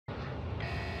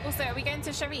Also, are we going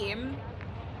to Shareem?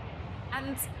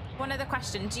 And one other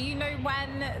question, do you know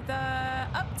when the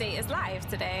update is live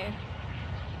today?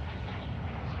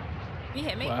 You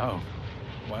hear me? Wow.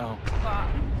 Wow.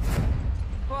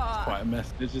 What? What? It's quite a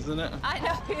message, isn't it? I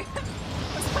know.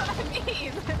 That's what I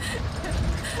mean.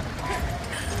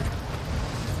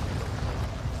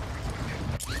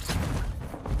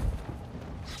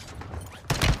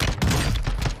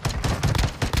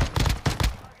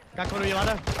 Got one of your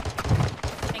ladder.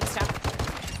 Thanks, Jaff.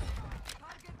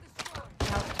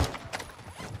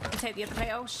 Help. You take the other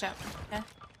plate. Oh, shit. Yeah.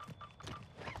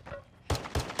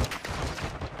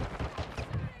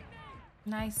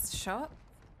 Nice shot.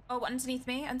 Oh, underneath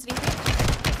me. Underneath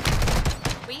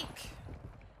me. Weak.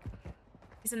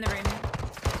 He's in the room.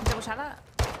 Double shot.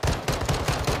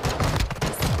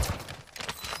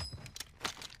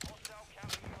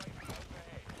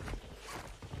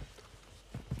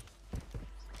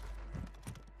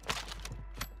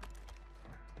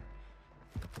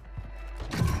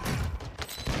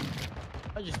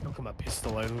 I just become a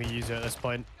pistol only user at this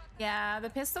point. Yeah, the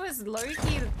pistol is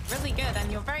low-key really good,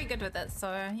 and you're very good with it,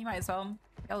 so you might as well.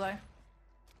 YOLO.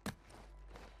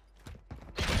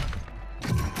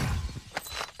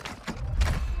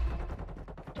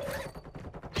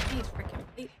 He's freaking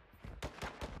bleep.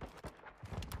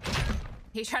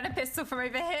 He's trying to pistol from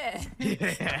over here.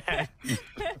 Yeah.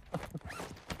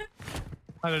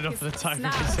 I don't know for the time.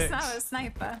 It's now a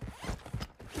sniper.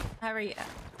 Hurry.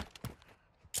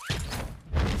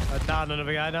 Down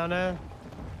another guy down there.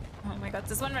 Oh my god,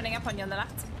 there's one running up on you on the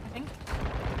left, I think.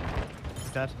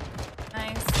 He's dead.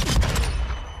 Nice.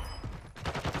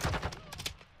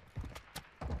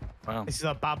 Wow. This is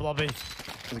a bad lobby.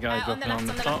 There's a guy On the dropping left, on on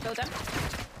the the top. left building.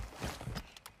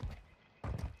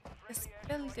 This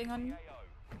building on...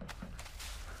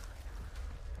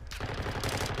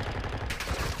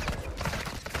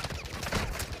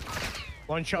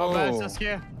 One shot over there, Oh.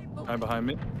 Saskia. Guy behind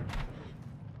me.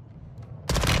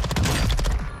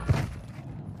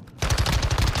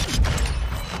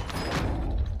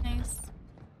 Nice.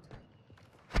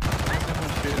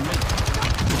 Someone's shooting me.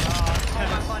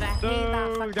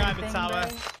 Oh my god, I hate that fucking guy in the thing, tower.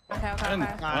 bro. Okay. And-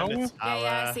 Yeah, Oh,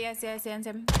 I see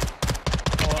him.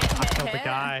 Oh, I Hit killed the here.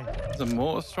 guy. there's a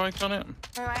mortar strike on it.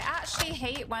 Bro, I actually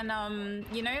hate when,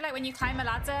 you know, like when you climb a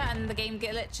ladder and the game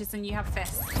glitches and you have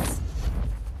fists.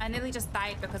 I nearly just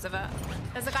died because of it.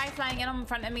 There's a guy flying in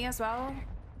front of me as well.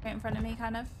 Right in front of me,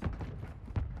 kind of.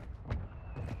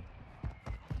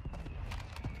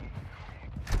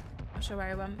 Not sure where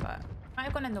he went, but might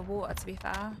have gone in the water, to be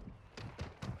fair.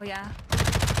 Oh, yeah.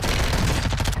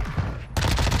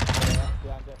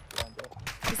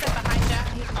 He said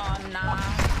behind you. Oh, nah.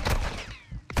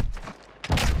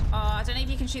 Oh, I don't know if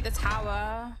you can shoot the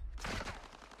tower.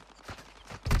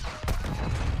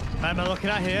 Am I looking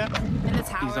at here? In the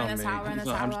tower, He's on in the me. tower, in the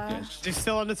He's on- I'm tower. getting- Is he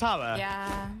still on the tower?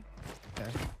 Yeah. Okay.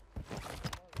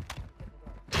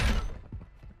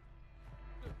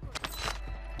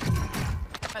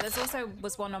 But there's also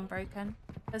was one unbroken.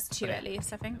 There's two at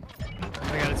least, I think.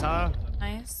 I got a tower.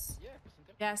 Nice.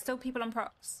 Yeah, still people on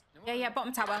procs. Yeah,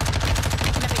 bottom tower.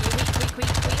 Never you. Weak.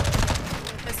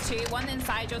 There's two. One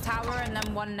inside your tower and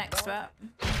then one next to it.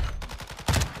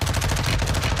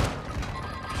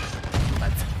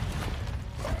 Let's...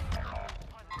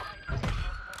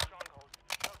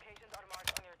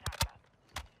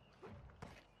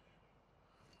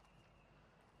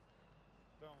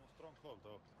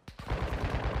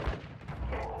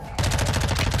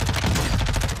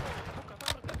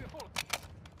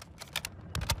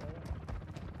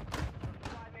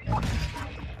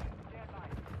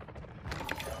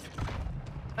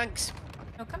 Thanks.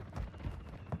 Okay.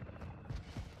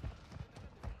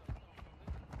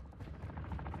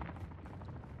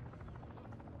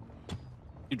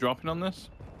 You dropping on this?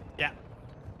 Yeah.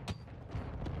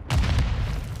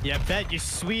 Yeah, bet you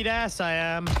sweet ass I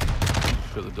am.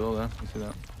 Shut the door there. You see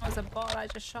that? That was a ball I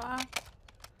just shot.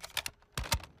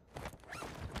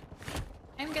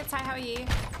 I'm good, Ty. How are you?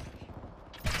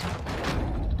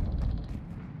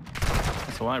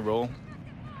 That's how I roll.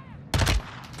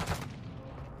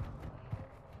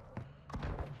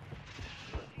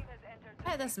 I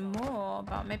bet there's more,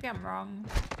 but maybe I'm wrong.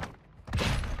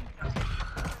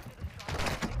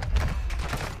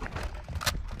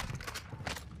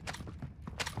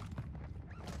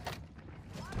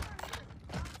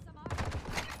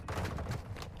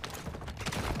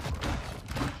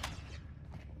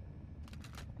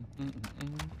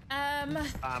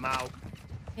 I'm out.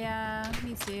 Yeah,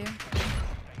 me too.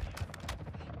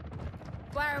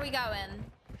 Where are we going?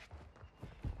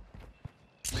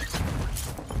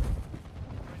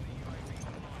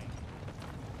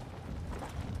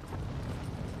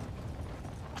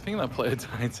 think that player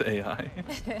died to AI.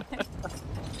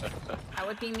 That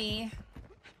would be me.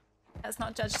 Let's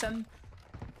not judge them.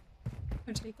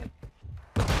 I'm joking.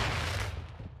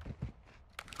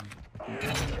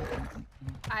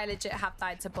 I legit have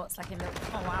died to bots like in the...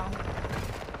 Oh wow.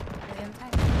 Brilliant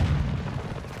time.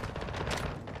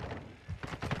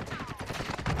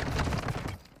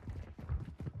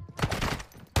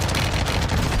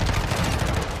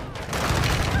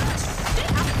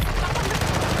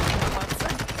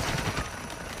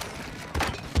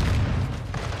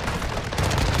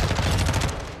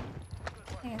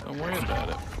 Don't worry about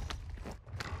it.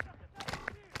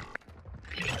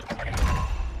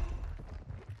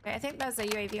 Okay, I think there's a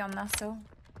UAV on there still.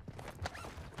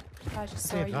 I just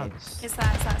saw Yeah, you. that's- It's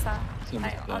that. It's in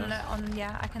Like, the on stairs. the, on,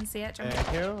 yeah, I can see it. Jump.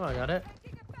 Thank you. I got it.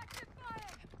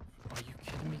 Are you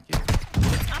kidding me? Kid?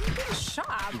 I'm being shot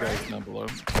at, You bro. guys down below.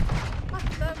 What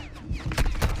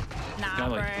the? Nah, Guy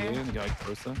bro. like here and the guy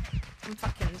closer. I'm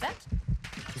fucking dead.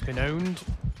 He's been owned.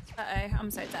 Uh-oh,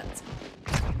 I'm so dead.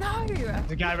 No!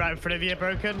 The guy right in front of you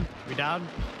broken. We down.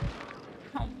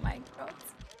 Oh my god.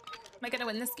 Am I gonna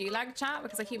win this gulag chat?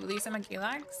 Because I keep losing my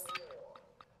gulags.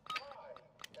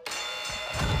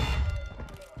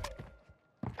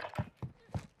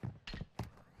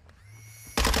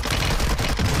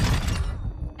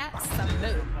 That's some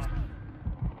move.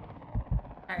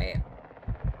 Alright.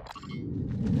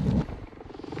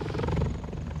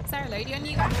 Is there a loadie on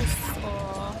you guys?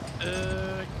 Or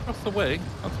Across the way,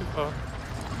 not too far.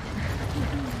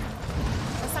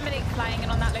 is somebody flying in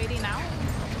on that loadie now?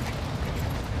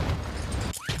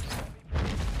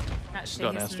 Actually,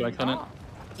 Got an he's airstrike on it. not.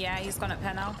 Yeah, he's gone up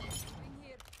here now.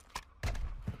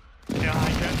 Yeah,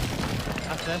 Hydra.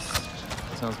 That's this.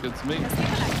 Sounds good to me. There's people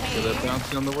at So they're cave.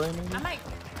 bouncing on the way, maybe? I might.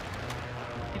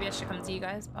 Maybe I should come to you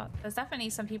guys, but there's definitely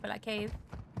some people at cave.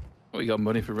 Well, you got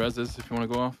money for reses if you want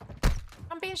to go off.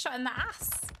 I'm being shot in the ass.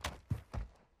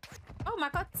 Oh my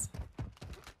god.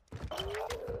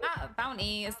 That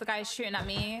bounty is the guy shooting at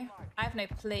me. I have no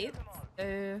plates,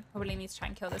 so probably need to try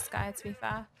and kill this guy, to be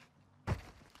fair.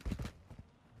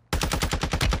 Can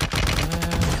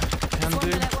One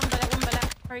do. bullet.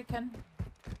 Broken.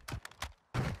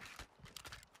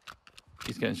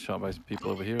 He's getting shot by some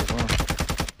people over here as well.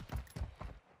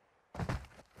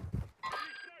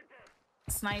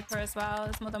 Sniper as well.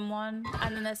 There's more than one.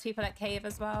 And then there's people at cave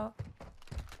as well.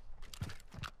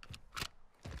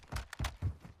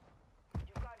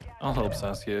 I'll help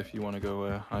Saskia if you want to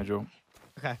go hydro.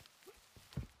 Okay.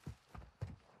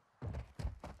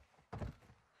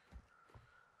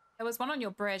 There was one on your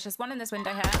bridge. There's one in this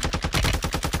window here.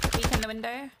 Peek in the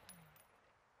window.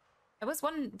 There was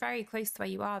one very close to where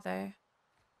you are, though.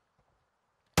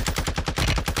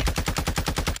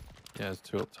 Yeah, there's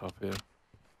two up top here.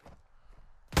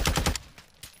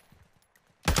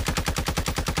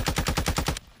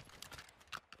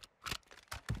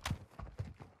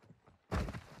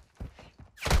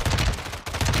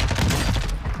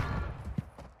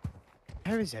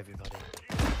 Where is everybody?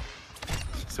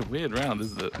 It's a weird round,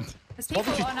 isn't it? There's What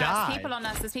people would you on us. die? People on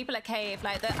us. There's people at cave.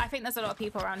 Like, I think there's a lot of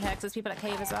people around here because there's people at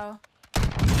cave as well.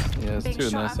 Yeah, there's Being two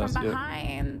in there, shot at from Saskia.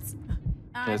 behind.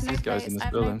 Nah, I There's have no these guys plates. in this I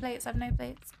have no building. plates. I have no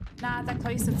plates. Nah, they're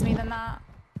closer to me than that.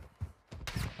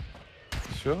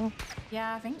 Sure?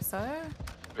 Yeah, I think so.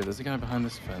 Wait, there's a guy behind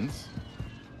this fence.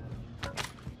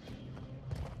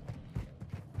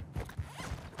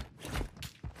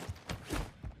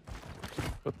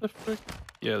 What the frick?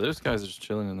 Yeah, those guys are just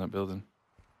chilling in that building.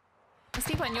 There's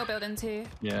people in your building too.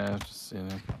 Yeah, I've just seen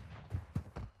it.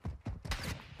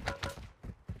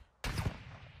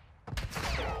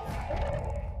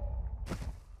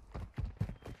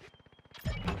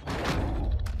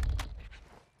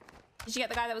 Did you get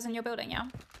the guy that was in your building, yeah?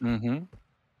 Mm-hmm.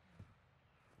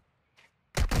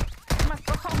 Oh my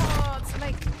god!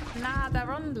 Like, nah,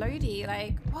 they're on Lodi.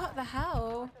 Like, what the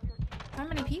hell? How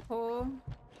many people?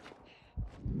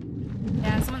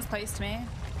 Yeah, someone's close to me.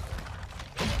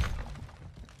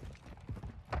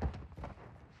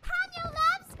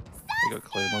 You got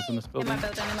claymores in this In building? my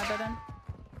building,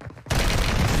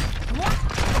 What?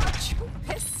 Two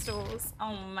pistols.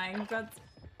 Oh my god.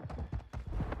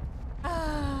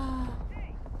 Ah.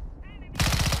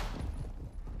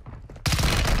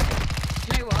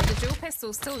 You know what? The dual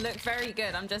pistols still look very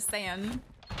good. I'm just saying.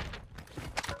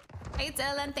 Hey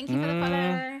Dylan, thank you for the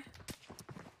follow.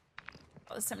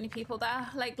 Oh, there's so many people there.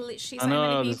 Like literally so I know,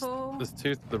 many there's, people. there's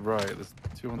two to the right. There's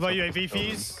two on What top about of this UAV building.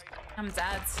 fees? I'm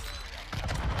dead.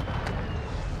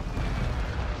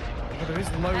 Oh, there is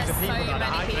loads There's of people so that many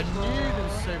I knew people. there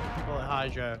was so many people at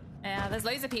Hydra. Yeah, there's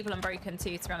loads of people on Broken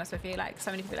too, to be honest with you. Like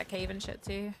so many people at Cave and shit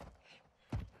too.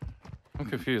 I'm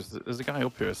confused. There's a guy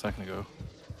up here a second ago.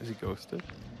 Is he ghosted?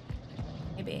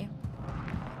 Maybe.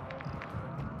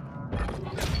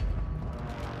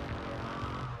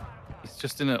 He's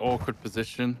just in an awkward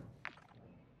position.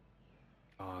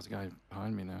 Oh, there's a guy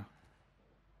behind me now.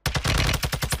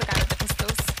 It's the guy with the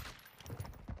pistols.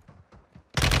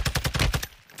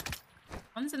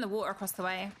 One's in the water across the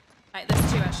way. Like,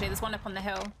 there's two actually. There's one up on the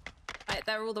hill. Like,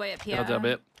 they're all the way up here. Got that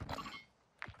bit.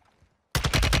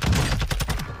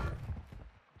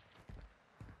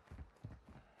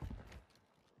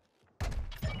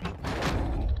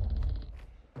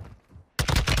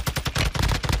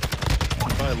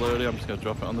 Literally, I'm just gonna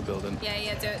drop it on the building.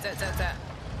 Yeah, do it. The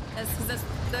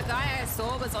guy I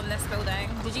saw was on this building.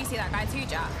 Did you see that guy too,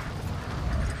 Jaff?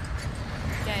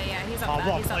 Yeah, he's up there.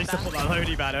 What He's place up to there. put that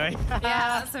loadie, by the way. Yeah,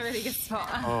 that's a really good spot.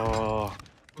 Oh.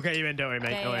 We'll get you in, don't we,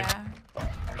 mate? Don't we? Yeah.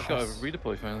 I've got a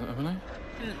redeploy fan, haven't I?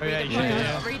 Oh, yeah,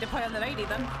 yeah. Redeploy on the lady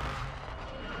then.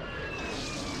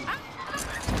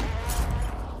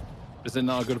 Is it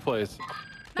not a good place?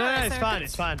 No, it's it's so fine, good.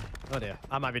 it's fine. Oh dear,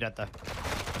 I might be dead though.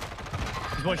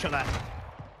 There's one shot there.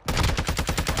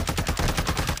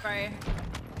 Bro.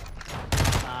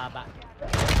 Back.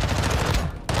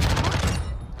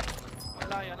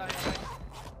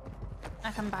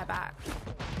 I can buy back.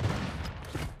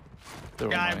 They're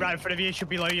Guy online. right in front of you should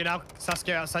be below you now.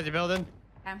 Saskia outside your building.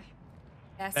 Okay.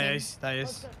 Yeah, There he see. is, there he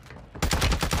is.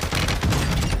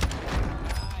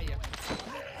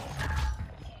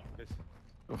 I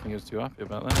don't think he was too happy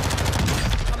about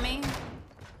that. On me.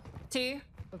 Two.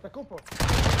 One's dead.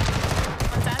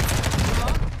 Two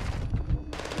more.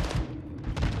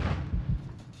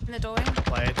 In the doorway.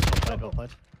 Played, well played.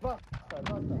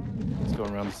 He's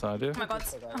going around the side here. Oh my god.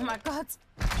 Oh my god.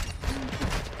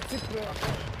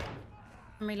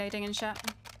 I'm reloading and shit.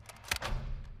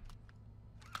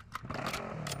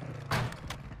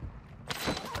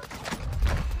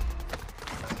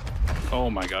 Oh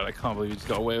my god, I can't believe you just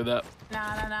got away with that.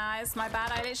 Nah, it's my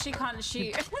bad. I literally can't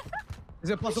shoot. Is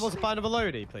it possible to find another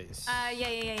loadie, please? Yeah.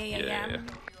 Yeah.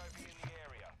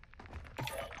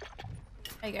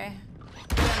 There you go.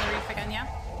 Be on the roof again, yeah?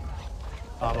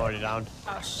 Oh, I'm already down.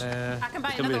 Oh, shit. Uh, I can buy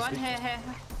it's gonna be another a one. Here.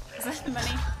 Is that the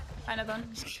money? Buy another one.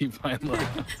 Just keep buying low.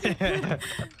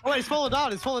 Oh, wait, it's falling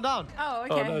down, it's falling down. Oh,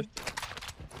 okay. Oh no.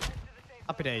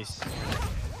 Happy days.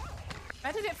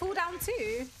 Where did it fall down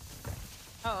to?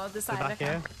 Oh, the side. Back Okay.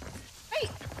 here. Wait.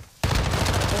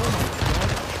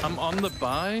 I'm on the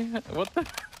buy? What the?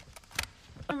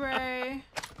 Bro. Can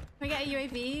we get a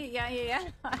UAV? Yeah.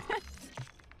 I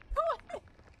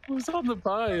was on the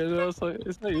buy and I was like,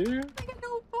 is that you? Like a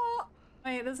little bot.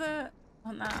 Wait, there's a... I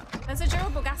want that. There's a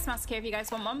durable gas mask here if you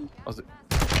guys want one. Was it?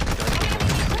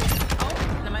 Oh,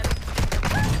 never mind.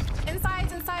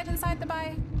 Inside the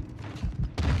buy.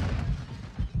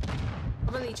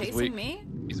 Probably chasing weak. me.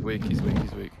 He's weak.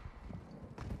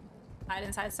 Hide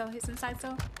inside still. He's inside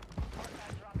still.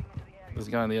 There's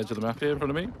a guy on the edge of the map here in front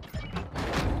of me.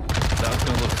 That's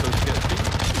gonna look so sketchy.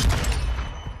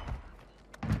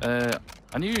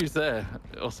 I knew he was there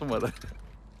or somewhere there.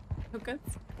 Oh, good.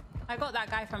 I got that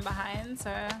guy from behind,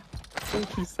 so...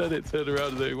 She said it, turned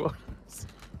around and there he was.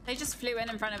 They just flew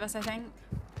in front of us, I think.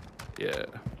 Yeah.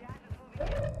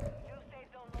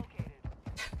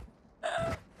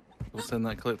 We'll send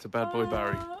that clip to Bad Boy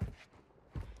Barry.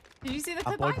 Did you see the Bad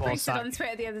clip boy I ball posted sack. on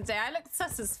Twitter the other day? I looked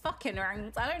sus as fucking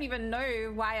ranked. I don't even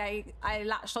know why I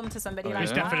latched onto somebody Oh, like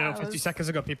It's yeah? that. definitely I not 50 was- seconds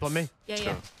ago, people on me. Yeah.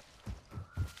 Sure.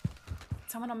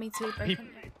 Someone on me too, broken.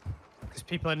 There's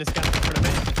people in this gap in front of me.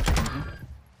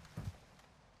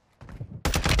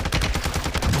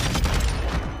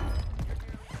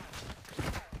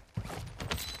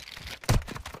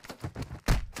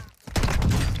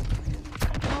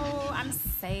 Oh, I'm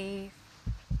safe.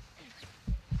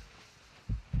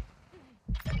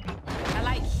 I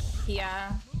like here,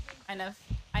 kind of.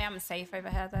 I am safe over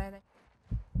here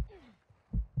though.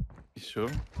 You sure?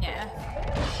 Yeah.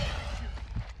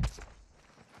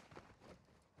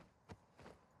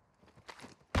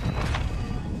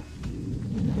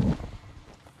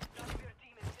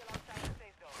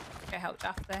 Go help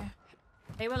Jaff there.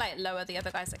 They were like lower, the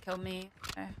other guys that killed me.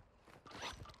 So.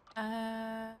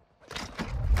 I'm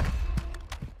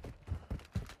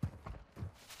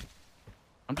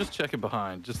just checking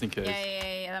behind, just in case.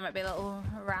 Yeah. That might be a little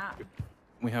rat.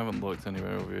 We haven't looked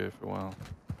anywhere over here for a while.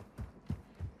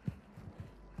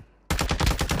 They're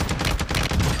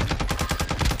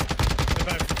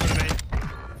both in front of me.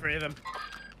 3 of them.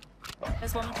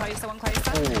 There's one closer, one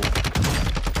closer. Oh.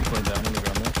 He's laying down on the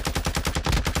ground there.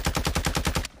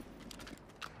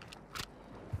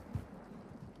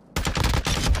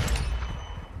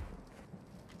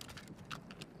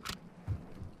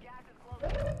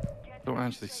 Don't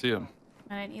actually see him.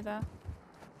 I don't either.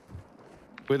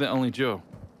 We're the only duo.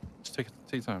 Just take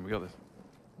your time. We got this.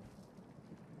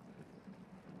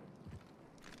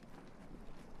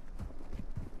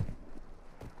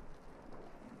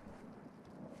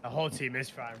 The whole team is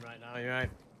frying right now, you're right.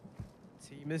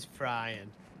 Team is frying.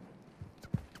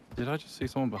 Did I just see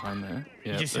someone behind there?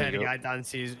 Yeah, You just there heard a you go. guy down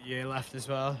to your left as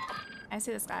well. I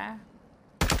see this guy.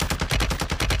 Did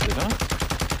I?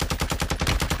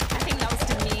 I think that was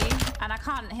to me, and I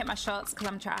can't hit my shots because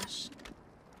I'm trash.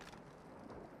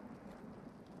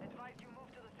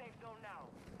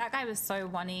 That guy was so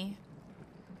one-y.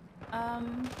 Are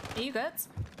you good?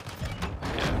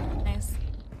 Yeah. Nice.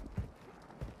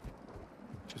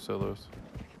 2 solos.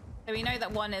 So we know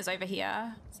that one is over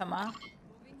here somewhere.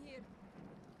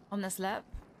 On this lip.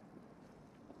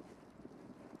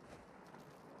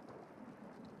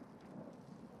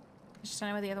 I just don't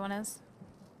know where the other one is.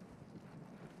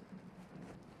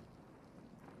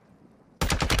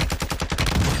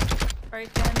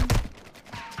 Broken.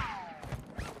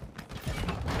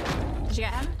 Did you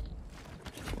get him?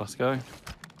 Last guy?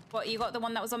 What, you got the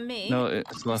one that was on me? No,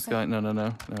 it's the last guy. No.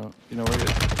 You know where he is?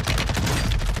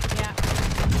 Yeah.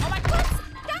 Oh my god!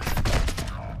 Yes!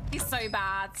 He's so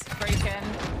bad. Broken.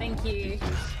 Thank you.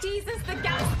 Jesus, the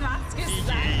gas mask is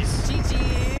GG's.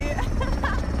 GG.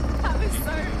 That was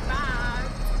so